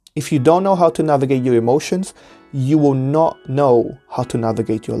If you don't know how to navigate your emotions, you will not know how to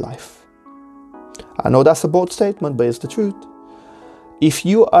navigate your life. I know that's a bold statement, but it's the truth. If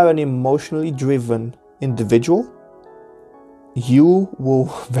you are an emotionally driven individual, you will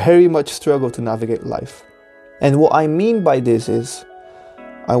very much struggle to navigate life. And what I mean by this is,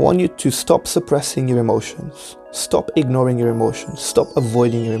 I want you to stop suppressing your emotions. Stop ignoring your emotions. Stop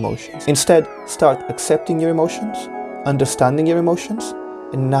avoiding your emotions. Instead, start accepting your emotions, understanding your emotions,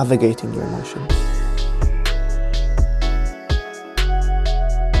 and navigating your emotions.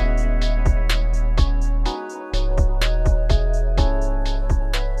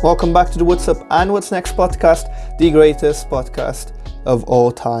 Welcome back to the What's Up and What's Next podcast, the greatest podcast of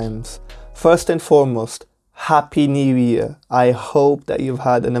all times. First and foremost, Happy New Year. I hope that you've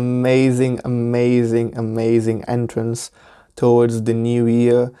had an amazing entrance towards the new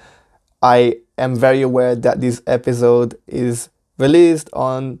year. I am very aware that this episode is released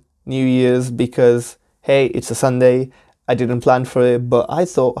on New Year's because, hey, it's a Sunday. I didn't plan for it, but I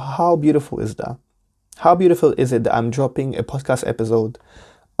thought, how beautiful is that? How beautiful is it that I'm dropping a podcast episode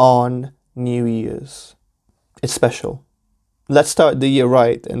on New Year's? It's special. Let's start the year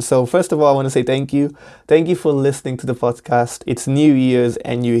right. And so first of all, I want to say thank you. Thank you for listening to the podcast. It's New Year's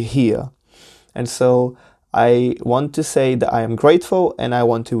and you're here. And so I want to say that I am grateful and I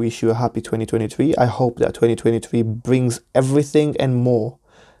want to wish you a happy 2023. I hope that 2023 brings everything and more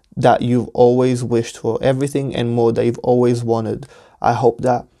that you've always wished for, everything and more that you've always wanted. I hope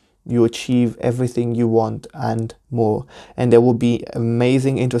that you achieve everything you want and more. And there will be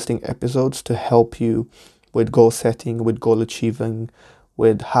amazing, interesting episodes to help you with goal setting, with goal achieving,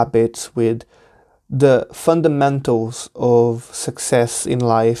 with habits, with the fundamentals of success in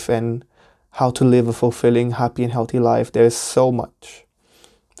life and how to live a fulfilling, happy and healthy life. There is so much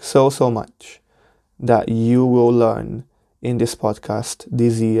that you will learn in this podcast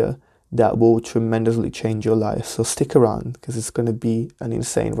this year that will tremendously change your life. So stick around because it's going to be an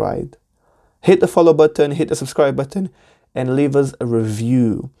insane ride. Hit the follow button, hit the subscribe button, and leave us a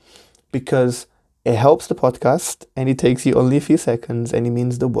review because it helps the podcast and it takes you only a few seconds and it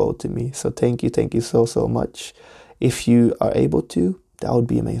means the world to me. So thank you so much. If you are able to, that would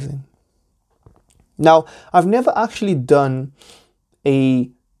be amazing. Now, I've never actually done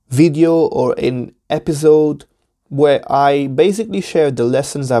a video or an episode where I basically share the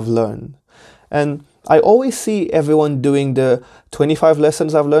lessons I've learned. And I always see everyone doing the 25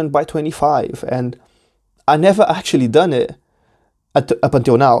 lessons I've learned by 25. And I never actually done it up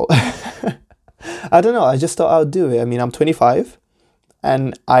until now. I don't know. I just thought I would do it. I mean, I'm 25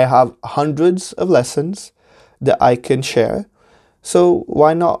 and I have hundreds of lessons that I can share. So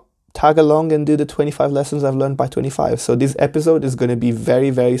why not tag along and do the 25 lessons I've learned by 25? So this episode is going to be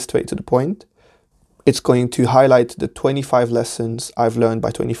very straight to the point. It's going to highlight the 25 lessons I've learned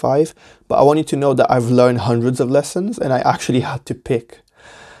by 25. But I want you to know that I've learned hundreds of lessons and I actually had to pick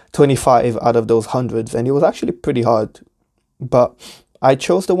 25 out of those hundreds. And it was actually pretty hard. But I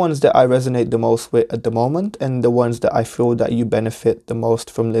chose the ones that I resonate the most with at the moment and the ones that I feel that you benefit the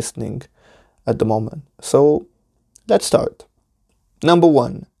most from listening at the moment. So let's start. Number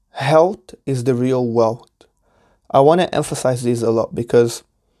 1, health is the real wealth. I want to emphasize this a lot because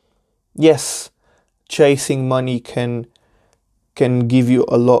yes, chasing money can give you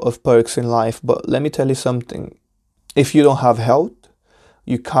a lot of perks in life. But let me tell you something. If you don't have health,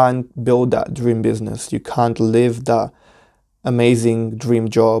 you can't build that dream business. You can't live that amazing dream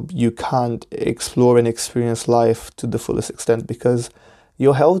job. You can't explore and experience life to the fullest extent because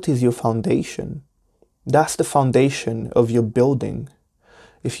your health is your foundation. That's the foundation of your building.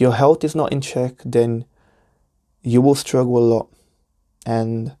 If your health is not in check, then you will struggle a lot.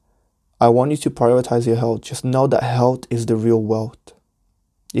 And I want you to prioritize your health. Just know that health is the real wealth.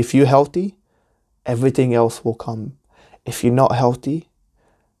 If you're healthy, everything else will come. If you're not healthy,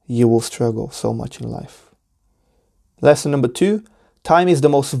 you will struggle so much in life. Lesson number 2, time is the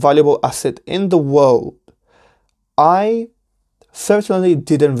most valuable asset in the world. I certainly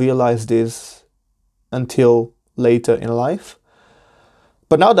didn't realize this until later in life.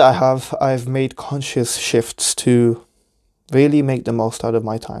 But now that I have, I've made conscious shifts to really make the most out of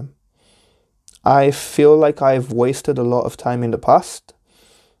my time. I feel like I've wasted a lot of time in the past.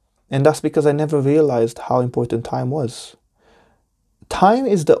 And that's because I never realized how important time was. Time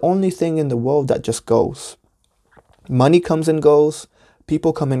is the only thing in the world that just goes. Money comes and goes,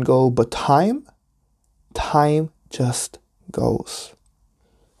 people come and go, but time just goes.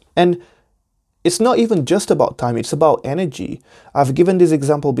 And it's not even just about time, it's about energy. I've given this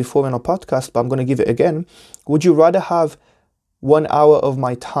example before in a podcast, but I'm going to give it again. Would you rather have 1 hour of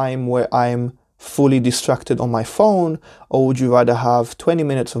my time where I'm fully distracted on my phone, or would you rather have 20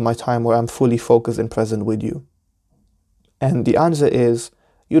 minutes of my time where I'm fully focused and present with you? And the answer is,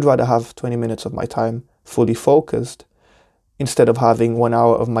 you'd rather have 20 minutes of my time fully focused instead of having 1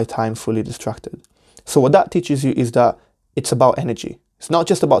 hour of my time fully distracted. So what that teaches you is that it's about energy. It's not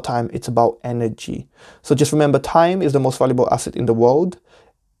just about time, it's about energy. So just remember, time is the most valuable asset in the world,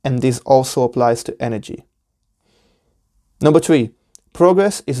 and this also applies to energy. Number 3,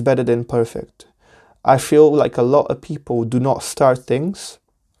 progress is better than perfect. I feel like a lot of people do not start things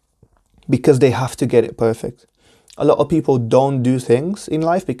because they have to get it perfect. A lot of people don't do things in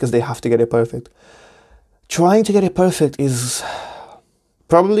life because they have to get it perfect. Trying to get it perfect is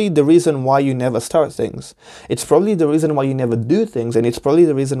probably the reason why you never start things. It's probably the reason why you never do things, and it's probably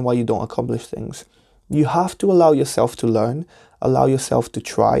the reason why you don't accomplish things. You have to allow yourself to learn, allow yourself to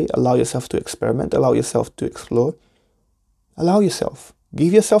try, allow yourself to experiment, allow yourself to explore. Allow yourself.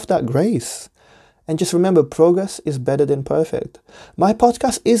 Give yourself that grace. And just remember, progress is better than perfect. My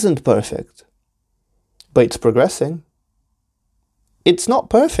podcast isn't perfect, but it's progressing. It's not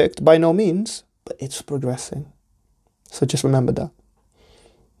perfect by no means, but it's progressing. So just remember that.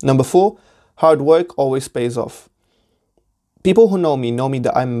 Number 4, hard work always pays off. People who know me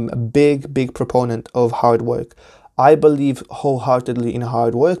that I'm a big proponent of hard work. I believe wholeheartedly in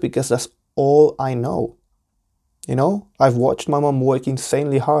hard work because that's all I know. You know, I've watched my mom work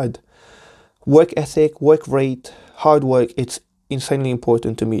insanely hard. Work ethic, work rate, hard work, it's insanely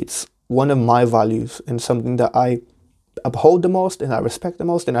important to me. It's one of my values and something that I uphold the most and I respect the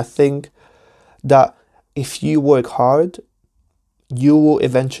most. And I think that if you work hard, you will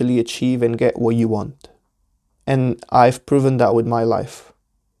eventually achieve and get what you want. And I've proven that with my life.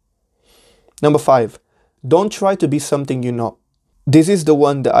 Number 5, don't try to be something you're not. This is the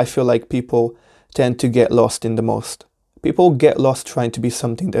one that I feel like people tend to get lost in the most. People get lost trying to be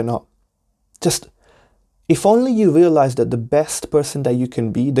something they're not. Just, if only you realize that the best person that you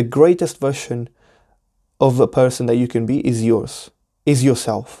can be, the greatest version of a person that you can be is yours, is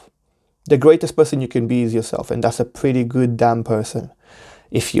yourself. The greatest person you can be is yourself, and that's a pretty good damn person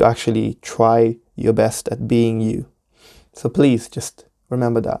if you actually try your best at being you. So please just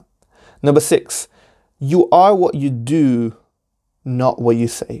remember that. Number 6, you are what you do, not what you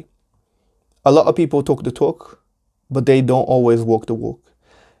say. A lot of people talk the talk, but they don't always walk the walk.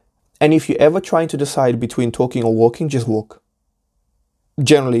 And if you're ever trying to decide between talking or walking, just walk.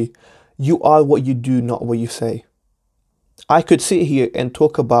 Generally, you are what you do, not what you say. I could sit here and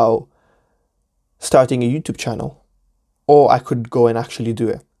talk about starting a YouTube channel, or I could go and actually do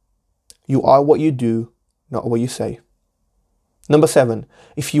it. You are what you do, not what you say. Number 7,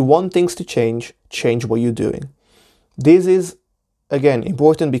 if you want things to change, change what you're doing. This is, again,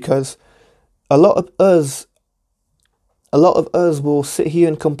 important because a lot of us will sit here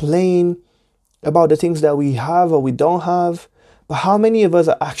and complain about the things that we have or we don't have, but how many of us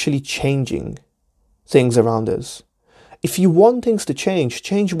are actually changing things around us? If you want things to change,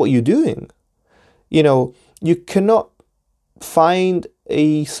 change what you're doing. You know, you cannot find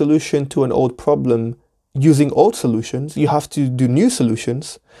a solution to an old problem using old solutions. You have to do new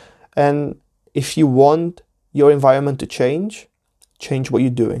solutions. And if you want your environment to change, change what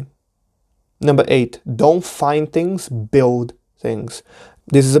you're doing. Number 8, don't find things, build things.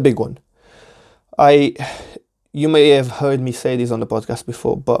 This is a big one. You may have heard me say this on the podcast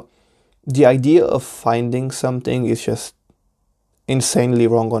before, but the idea of finding something is just insanely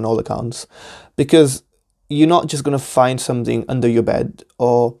wrong on all accounts, because you're not just going to find something under your bed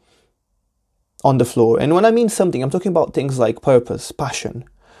or on the floor. And when I mean something, I'm talking about things like purpose, passion,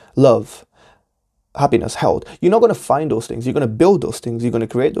 love, happiness, health. You're not going to find those things. You're going to build those things. You're going to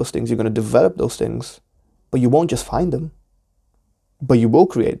create those things. You're going to develop those things. But you won't just find them. But you will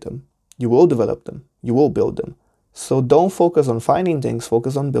create them. You will develop them. You will build them. So don't focus on finding things.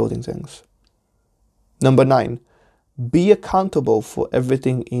 Focus on building things. Number 9, be accountable for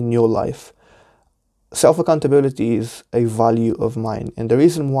everything in your life. Self-accountability is a value of mine. And the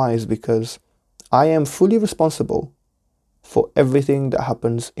reason why is because I am fully responsible for everything that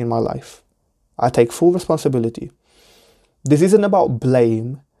happens in my life. I take full responsibility. This isn't about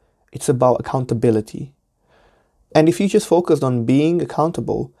blame, it's about accountability. And if you just focused on being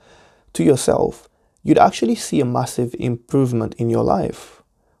accountable to yourself, you'd actually see a massive improvement in your life.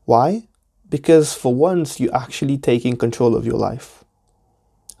 Why? Because for once, you're actually taking control of your life.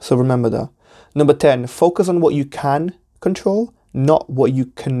 So remember that. Number 10, focus on what you can control, not what you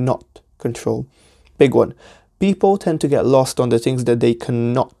cannot control. Big one. People tend to get lost on the things that they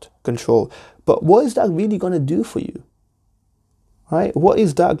cannot control. But what is that really going to do for you? Right? What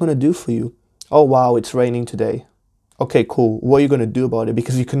is that going to do for you? Oh, wow, it's raining today. Okay, cool. What are you going to do about it?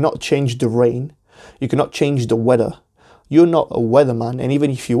 Because you cannot change the rain. You cannot change the weather. You're not a weatherman. And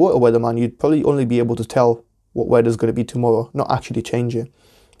even if you were a weatherman, you'd probably only be able to tell what weather's going to be tomorrow, not actually change it.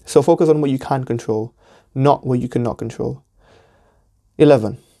 So focus on what you can control, not what you cannot control.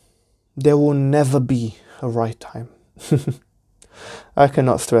 11. There will never be a right time. I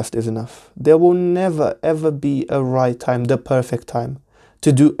cannot stress this enough. There will never, ever be a right time, the perfect time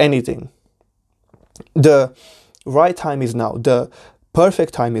to do anything. The right time is now. The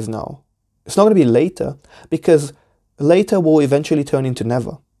perfect time is now. It's not going to be later, because later will eventually turn into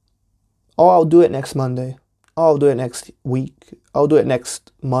never. Oh, I'll do it next Monday. Oh, I'll do it next week. I'll do it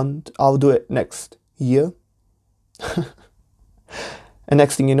next month. I'll do it next year. And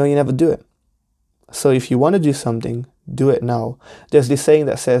next thing you know, you never do it. So if you want to do something, do it now. There's this saying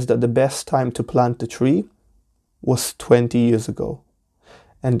that says that the best time to plant a tree was 20 years ago.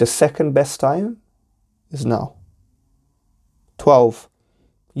 And the second best time is now. 12.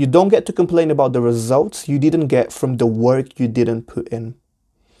 You don't get to complain about the results you didn't get from the work you didn't put in.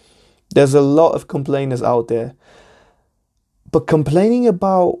 There's a lot of complainers out there. But complaining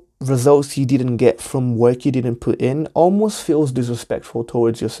about results you didn't get from work you didn't put in almost feels disrespectful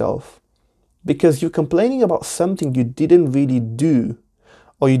towards yourself. Because you're complaining about something you didn't really do,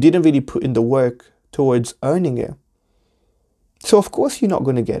 or you didn't really put in the work towards earning it. So of course you're not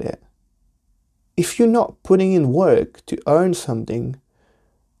going to get it. If you're not putting in work to earn something,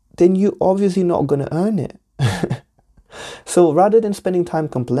 then you're obviously not going to earn it. So rather than spending time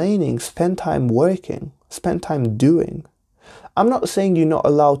complaining, spend time working, spend time doing. I'm not saying you're not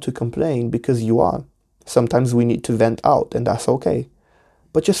allowed to complain, because you are. Sometimes we need to vent out, and that's okay.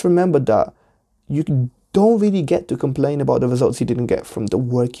 But just remember that you don't really get to complain about the results you didn't get from the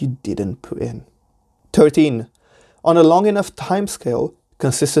work you didn't put in. 13. On a long enough time scale,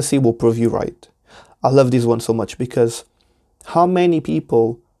 consistency will prove you right. I love this one so much, because how many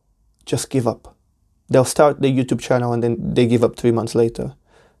people just give up? They'll start their YouTube channel and then they give up 3 months later.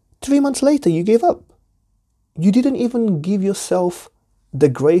 3 months later, you gave up. You didn't even give yourself the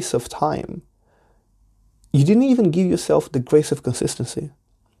grace of time. You didn't even give yourself the grace of consistency.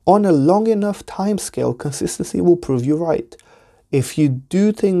 On a long enough time scale, consistency will prove you right. If you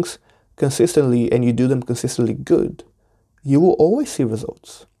do things consistently and you do them consistently good, you will always see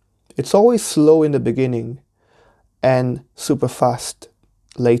results. It's always slow in the beginning and super fast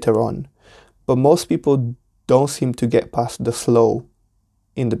later on. But most people don't seem to get past the slow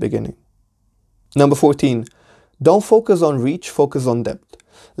in the beginning. Number 14, don't focus on reach, focus on depth.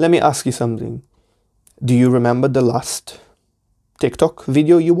 Let me ask you something. Do you remember the last TikTok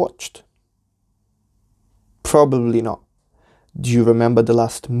video you watched? Probably not. Do you remember the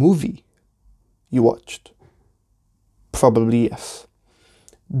last movie you watched? Probably yes.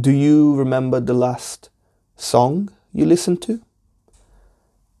 Do you remember the last song you listened to?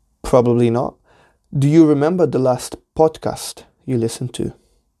 Probably not. Do you remember the last podcast you listened to?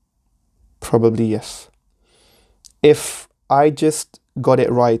 Probably yes. If I just got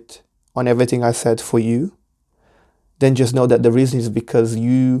it right on everything I said for you, then just know that the reason is because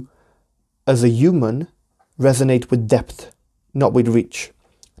you, as a human, resonate with depth, not with reach.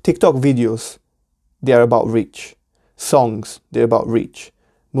 TikTok videos, they are about reach. Songs, they're about reach.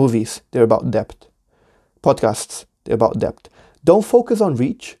 Movies, they're about depth. Podcasts, they're about depth. Don't focus on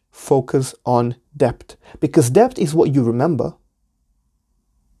reach, focus on depth. Because depth is what you remember,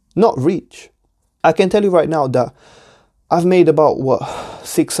 not reach. I can tell you right now that I've made about,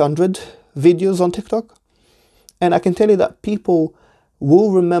 600 videos on TikTok. And I can tell you that people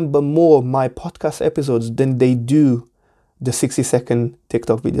will remember more my podcast episodes than they do the 60-second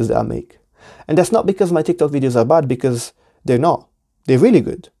TikTok videos that I make. And that's not because my TikTok videos are bad, because they're not. They're really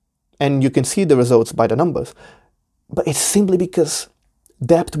good. And you can see the results by the numbers. But it's simply because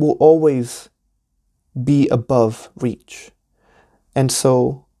depth will always be above reach. And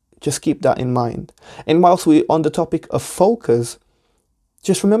so just keep that in mind. And whilst we're on the topic of focus,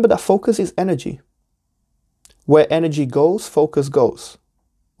 just remember that focus is energy. Where energy goes, focus goes.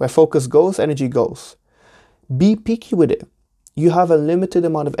 Where focus goes, energy goes. Be picky with it. You have a limited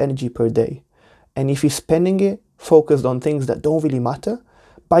amount of energy per day. And if you're spending it focused on things that don't really matter,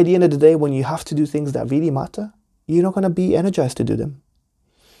 by the end of the day, when you have to do things that really matter, you're not going to be energized to do them.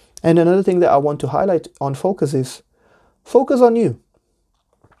 And another thing that I want to highlight on focus is focus on you.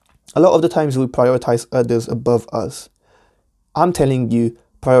 A lot of the times we prioritize others above us. I'm telling you,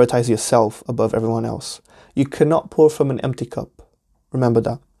 prioritize yourself above everyone else. You cannot pour from an empty cup. Remember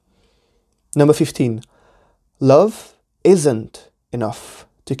that. Number 15, love isn't enough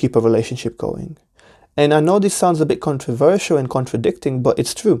to keep a relationship going. And I know this sounds a bit controversial and contradicting, but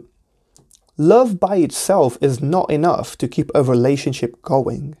it's true. Love by itself is not enough to keep a relationship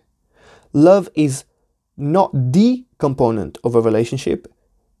going. Love is not the component of a relationship.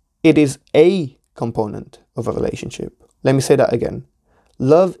 It is a component of a relationship. Let me say that again.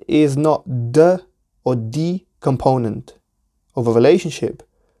 Love is not the component of a relationship.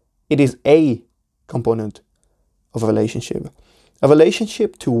 It is a component of a relationship. A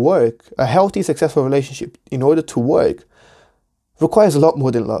relationship to work, a healthy, successful relationship, in order to work, requires a lot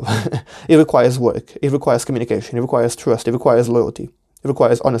more than love. It requires work. It requires communication. It requires trust. It requires loyalty. It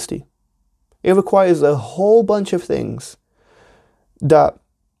requires honesty. It requires a whole bunch of things that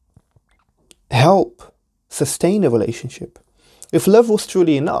help sustain a relationship. If love was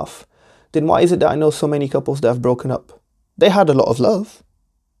truly enough, then why is it that I know so many couples that have broken up? They had a lot of love.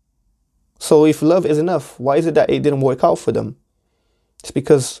 So if love is enough, why is it that it didn't work out for them? It's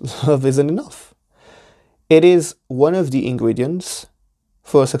because love isn't enough. It is one of the ingredients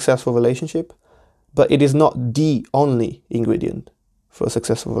for a successful relationship, but it is not the only ingredient for a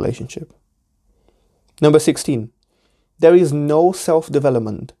successful relationship. Number 16, there is no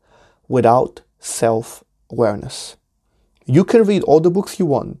self-development without self-awareness. You can read all the books you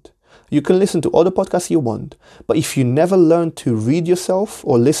want. You can listen to all the podcasts you want. But if you never learn to read yourself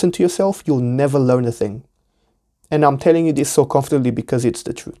or listen to yourself, you'll never learn a thing. And I'm telling you this so comfortably because it's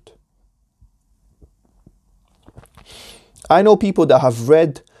the truth. I know people that have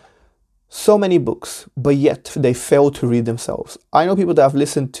read so many books, but yet they fail to read themselves. I know people that have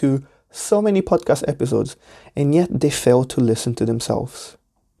listened to so many podcast episodes, and yet they fail to listen to themselves.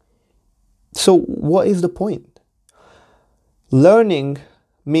 So what is the point? Learning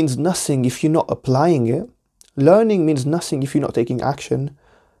means nothing if you're not applying it. Learning means nothing if you're not taking action.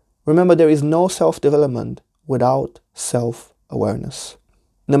 Remember, there is no self-development without self-awareness.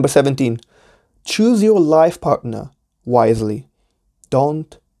 Number 17, choose your life partner wisely.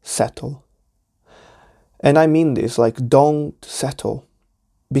 Don't settle. And I mean this, like, don't settle.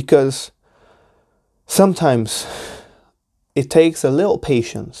 Because sometimes it takes a little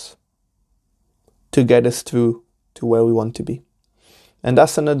patience to get us through to where we want to be. And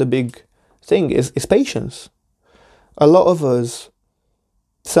that's another big thing is patience. A lot of us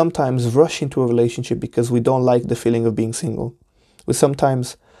sometimes rush into a relationship because we don't like the feeling of being single. We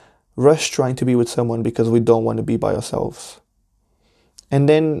sometimes rush trying to be with someone because we don't want to be by ourselves. And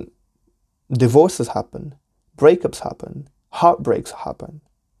then divorces happen, breakups happen, heartbreaks happen.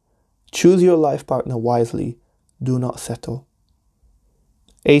 Choose your life partner wisely. Do not settle.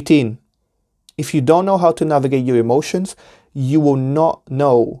 18. If you don't know how to navigate your emotions, you will not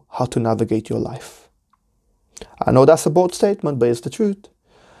know how to navigate your life. I know that's a bold statement, but it's the truth.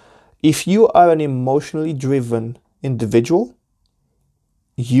 If you are an emotionally driven individual,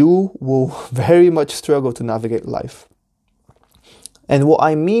 you will very much struggle to navigate life. And what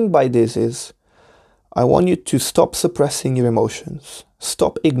I mean by this is, I want you to stop suppressing your emotions.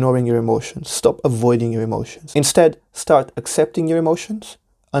 Stop ignoring your emotions. Stop avoiding your emotions. Instead, start accepting your emotions,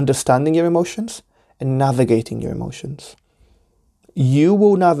 understanding your emotions, and navigating your emotions. You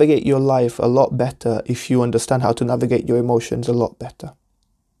will navigate your life a lot better if you understand how to navigate your emotions a lot better.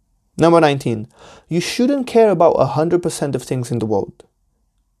 Number 19, you shouldn't care about 100% of things in the world.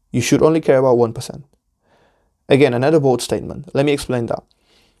 You should only care about 1%. Again, another bold statement. Let me explain that.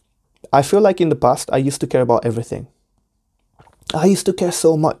 I feel like in the past, I used to care about everything. I used to care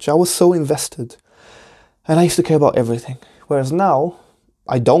so much. I was so invested. And I used to care about everything. Whereas now,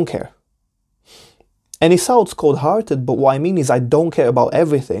 I don't care. And it sounds cold-hearted, but what I mean is I don't care about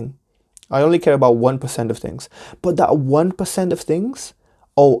everything. I only care about 1% of things. But that 1% of things,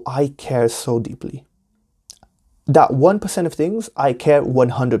 oh, I care so deeply. That 1% of things, I care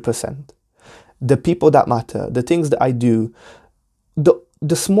 100%. The people that matter, the things that I do,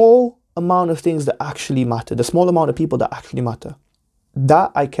 the small amount of things that actually matter, the small amount of people that actually matter,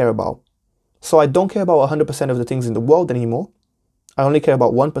 that I care about. So I don't care about 100% of the things in the world anymore. I only care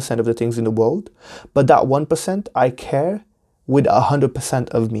about 1% of the things in the world, but that 1% I care with 100%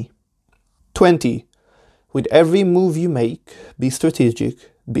 of me. 20. With every move you make, be strategic,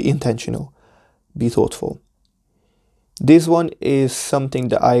 be intentional, be thoughtful. This one is something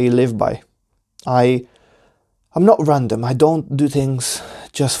that I live by. I'm not random. I don't do things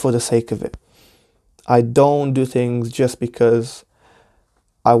just for the sake of it. I don't do things just because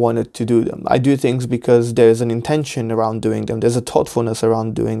I wanted to do them. I do things because there's an intention around doing them. There's a thoughtfulness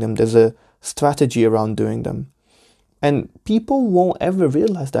around doing them. There's a strategy around doing them. And people won't ever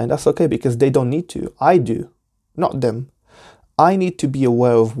realize that, and that's okay because they don't need to. I do, not them. I need to be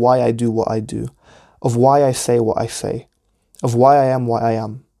aware of why I do what I do, of why I say what I say, of why I am what I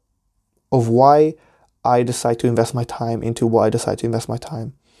am, of why I decide to invest my time into what I decide to invest my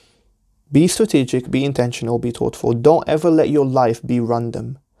time. Be strategic, be intentional, be thoughtful. Don't ever let your life be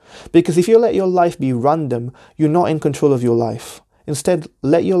random. Because if you let your life be random, you're not in control of your life. Instead,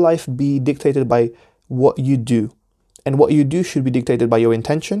 let your life be dictated by what you do. And what you do should be dictated by your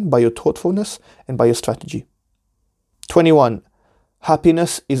intention, by your thoughtfulness, and by your strategy. 21.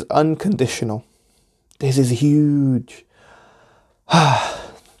 Happiness is unconditional. This is huge. I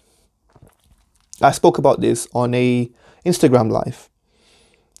spoke about this on a Instagram live.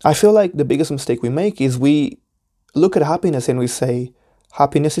 I feel like the biggest mistake we make is we look at happiness and we say,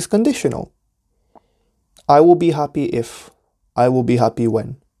 happiness is conditional. I will be happy if. I will be happy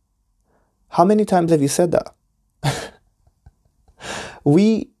when. How many times have you said that?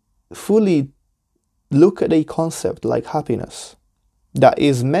 We fully look at a concept like happiness that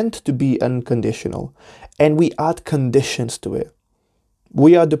is meant to be unconditional, and we add conditions to it.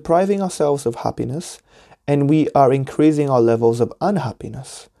 We are depriving ourselves of happiness, and we are increasing our levels of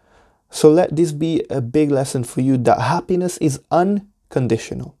unhappiness. So let this be a big lesson for you that happiness is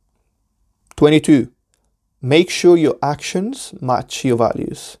unconditional. 22. Make sure your actions match your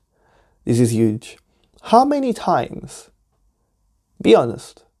values. This is huge. How many times, be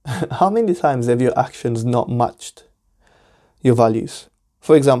honest, how many times have your actions not matched your values?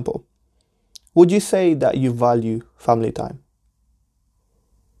 For example, would you say that you value family time?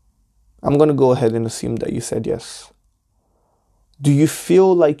 I'm going to go ahead and assume that you said yes. Do you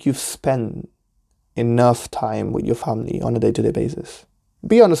feel like you've spent enough time with your family on a day-to-day basis?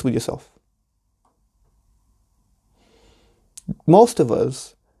 Be honest with yourself. Most of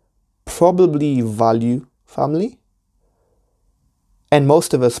us probably value family, and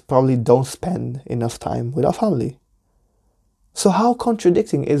most of us probably don't spend enough time with our family. So how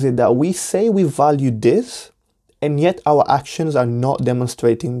contradicting is it that we say we value this, and yet our actions are not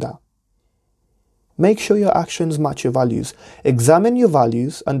demonstrating that? Make sure your actions match your values. Examine your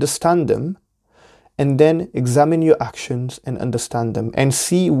values, understand them, and then examine your actions and understand them and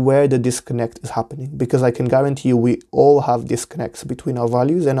see where the disconnect is happening. Because I can guarantee you we all have disconnects between our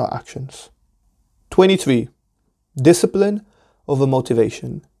values and our actions. 23. Discipline over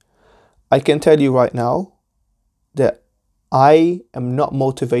motivation. I can tell you right now that I am not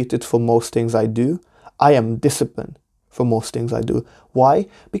motivated for most things I do. I am disciplined for most things I do. Why?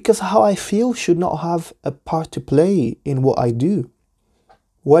 Because how I feel should not have a part to play in what I do.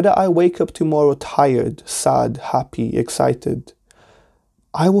 Whether I wake up tomorrow tired, sad, happy, excited,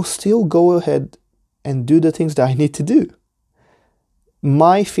 I will still go ahead and do the things that I need to do.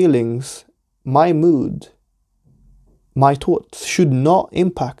 My feelings, my mood, my thoughts should not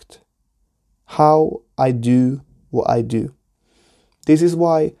impact how I do what I do. This is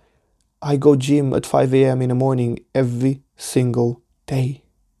why I go gym at 5 a.m. in the morning every single day.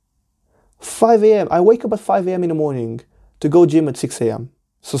 5 a.m. I wake up at 5 a.m. in the morning to go gym at 6 a.m.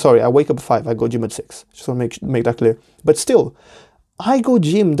 So sorry, I wake up at 5, I go gym at 6. Just want to make that clear. But still, I go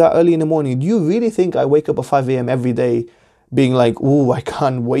gym that early in the morning. Do you really think I wake up at 5 a.m. every day being like, ooh, I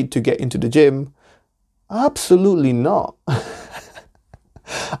can't wait to get into the gym? Absolutely not.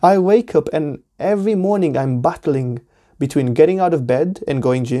 I wake up and every morning I'm battling between getting out of bed and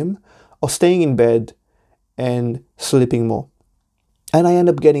going gym or staying in bed and sleeping more. And I end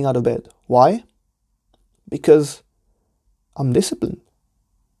up getting out of bed. Why? Because I'm disciplined.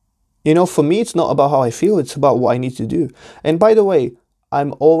 You know, for me, it's not about how I feel. It's about what I need to do. And by the way,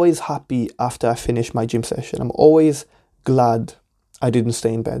 I'm always happy after I finish my gym session. I'm always glad I didn't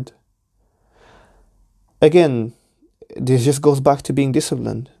stay in bed. Again, this just goes back to being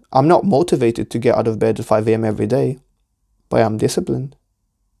disciplined. I'm not motivated to get out of bed at 5 a.m. every day, but I'm disciplined.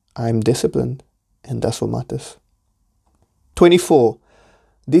 I'm disciplined, and that's what matters. 24.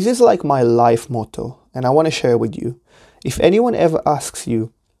 This is like my life motto, and I want to share with you. If anyone ever asks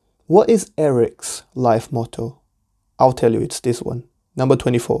you, what is Eric's life motto? I'll tell you it's this one. Number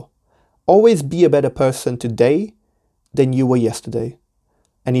 24. Always be a better person today than you were yesterday.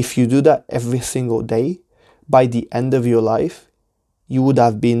 And if you do that every single day, by the end of your life, you would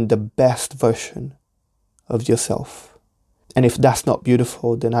have been the best version of yourself. And if that's not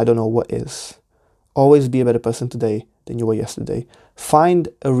beautiful, then I don't know what is. Always be a better person today than you were yesterday. Find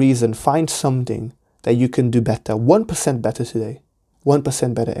a reason, find something that you can do better. 1% better today.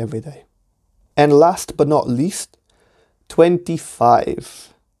 1% better every day. And last but not least,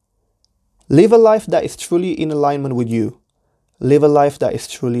 25. Live a life that is truly in alignment with you. Live a life that is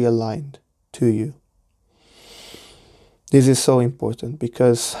truly aligned to you. This is so important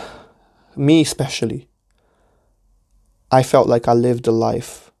because me especially, I felt like I lived a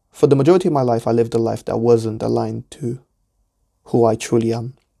life. For the majority of my life, I lived a life that wasn't aligned to who I truly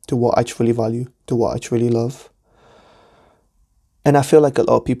am, to what I truly value, to what I truly love. And I feel like a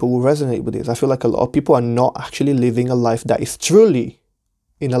lot of people will resonate with this. I feel like a lot of people are not actually living a life that is truly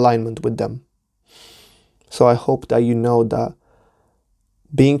in alignment with them. So I hope that you know that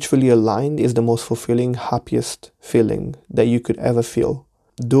being truly aligned is the most fulfilling, happiest feeling that you could ever feel.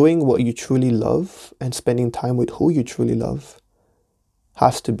 Doing what you truly love and spending time with who you truly love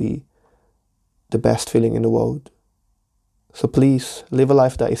has to be the best feeling in the world. So please live a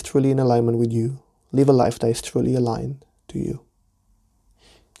life that is truly in alignment with you. Live a life that is truly aligned to you.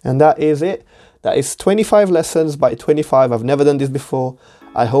 And that is it. That is 25 lessons by 25. I've never done this before.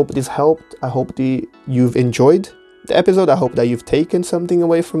 I hope this helped. I hope you've enjoyed the episode. I hope that you've taken something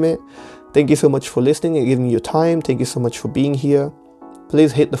away from it. Thank you so much for listening and giving me your time. Thank you so much for being here.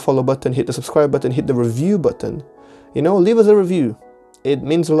 Please hit the follow button, hit the subscribe button, hit the review button. Leave us a review. It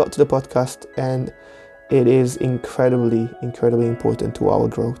means a lot to the podcast, and it is incredibly, incredibly important to our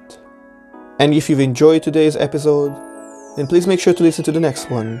growth. And if you've enjoyed today's episode, then please make sure to listen to the next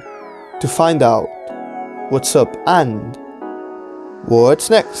one to find out what's up and what's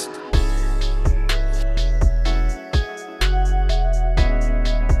next.